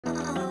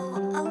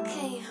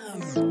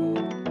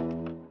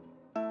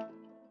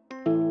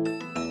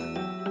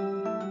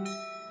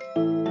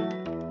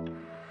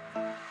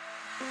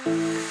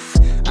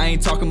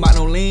ain't talking about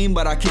no lean,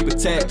 but I keep it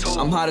tech.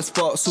 I'm hot as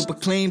fuck, super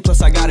clean,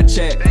 plus I got a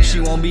check. She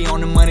won't be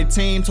on the money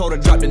team, told her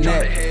drop the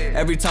net.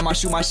 Every time I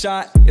shoot my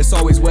shot, it's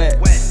always wet.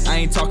 I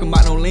ain't talking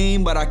about no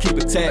lean, but I keep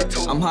it tech.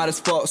 I'm hot as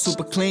fuck,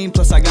 super clean,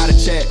 plus I got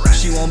a check.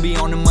 She won't be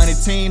on the money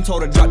team,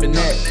 told her drop the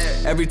net.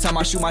 Every time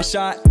I shoot my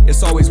shot,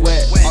 it's always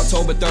wet.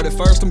 October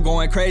 31st, I'm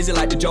going crazy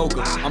like the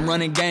Joker. I'm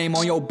running game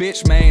on your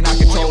bitch, man, I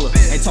control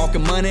her. Ain't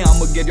talking money,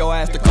 I'ma give your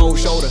ass the cold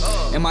shoulder.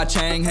 And my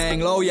chain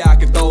hang low, yeah, I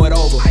can throw it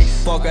over.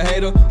 Fuck a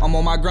hater, I'm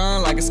on my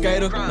grind like a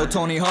skater. No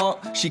Tony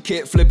Hawk, she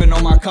kick flipping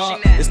on my car.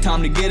 It's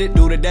time to get it,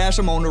 do the dash,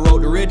 I'm on the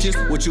road to riches.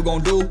 What you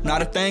gon' do?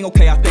 Not a thing,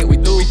 okay, I think we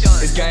through.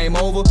 It's game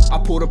over, I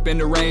pulled up in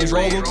the Range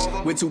Rover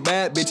with two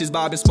bad bitches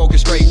vibing, smoking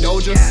straight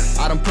Doja.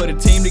 I done put a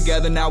team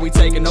together, now we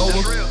taking over.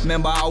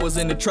 Remember I was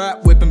in the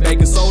trap, whipping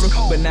baking soda,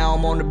 but now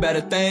I'm on the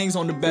better things,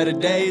 on the better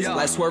days.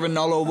 Like swerving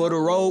all over the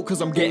road,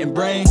 cause I'm getting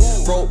brain.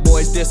 Broke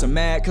boys dissing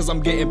mad, cause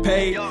I'm getting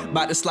paid.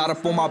 About to slide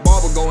up on my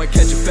barber, go and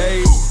catch a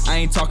fade. I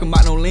ain't talking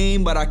about no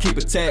lean, but I keep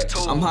it tech.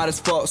 I'm hot as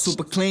fuck,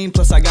 super clean,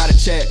 plus I got a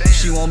check.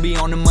 She won't be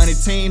on the money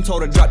team,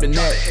 told her drop the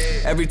net.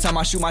 Every time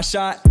I shoot my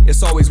shot,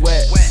 it's always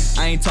wet.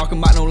 I ain't talking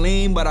about no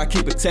lean, but I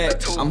keep it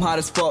tech. I'm hot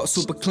as fuck,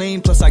 super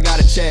clean, plus I got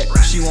a check.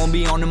 She won't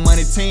be on the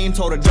money team,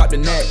 told her drop the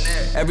net.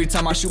 Every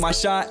time I shoot my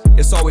shot,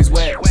 it's always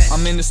wet.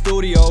 I'm in the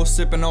studio,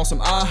 sipping on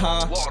some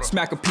aha.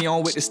 Smack a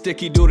peon with the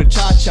sticky, do the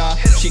cha-cha.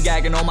 She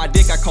gagging on my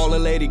dick, I call her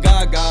Lady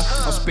Gaga.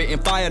 I'm spitting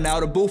fire now,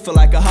 the booth feel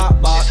like a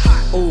hot box.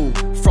 Ooh,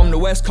 from the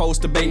West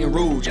Coast to Baton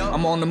Rouge.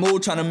 I'm on the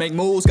move, trying to make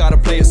moves, gotta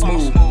play it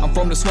smooth. I'm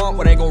from the swamp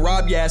where they gon'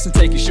 rob your ass and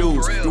take your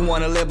shoes. You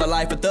wanna live a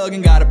life of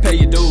thuggin', gotta pay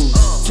your dues.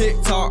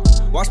 TikTok,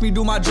 watch me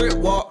do my drip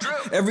walk.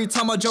 Every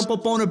time I jump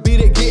up on a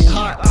beat, it get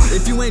hot.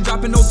 If you ain't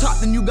dropping no top,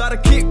 then you gotta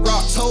kick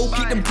rocks. Ho,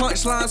 keep them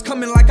punchlines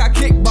coming like I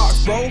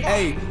kickbox, bro.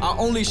 Hey, I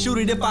only shoot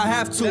it if I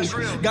have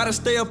to. Gotta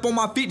stay up on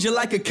my feet just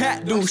like a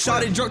cat do.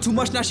 Shawty drunk too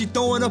much, now she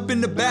throwing up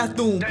in the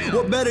bathroom.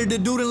 What better to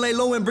do than lay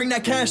low and bring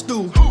that cash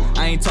through?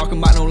 I ain't talking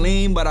about no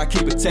lean, but I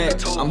keep it tech.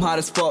 I'm hot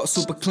as fuck,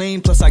 super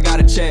clean, plus I got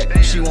a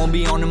check. She won't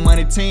be on the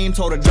money team,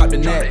 told her drop the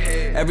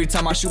net. Every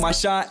time I shoot my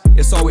shot,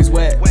 it's always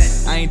wet.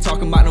 I ain't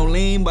talking about no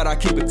lean, but I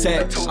keep it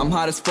tech. I'm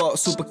hot as fuck,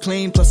 super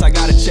clean, plus I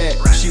got a check.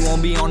 She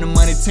won't be on the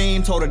money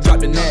team, told her drop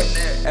the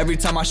net. Every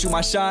time I shoot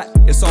my shot,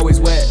 it's always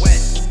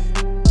wet.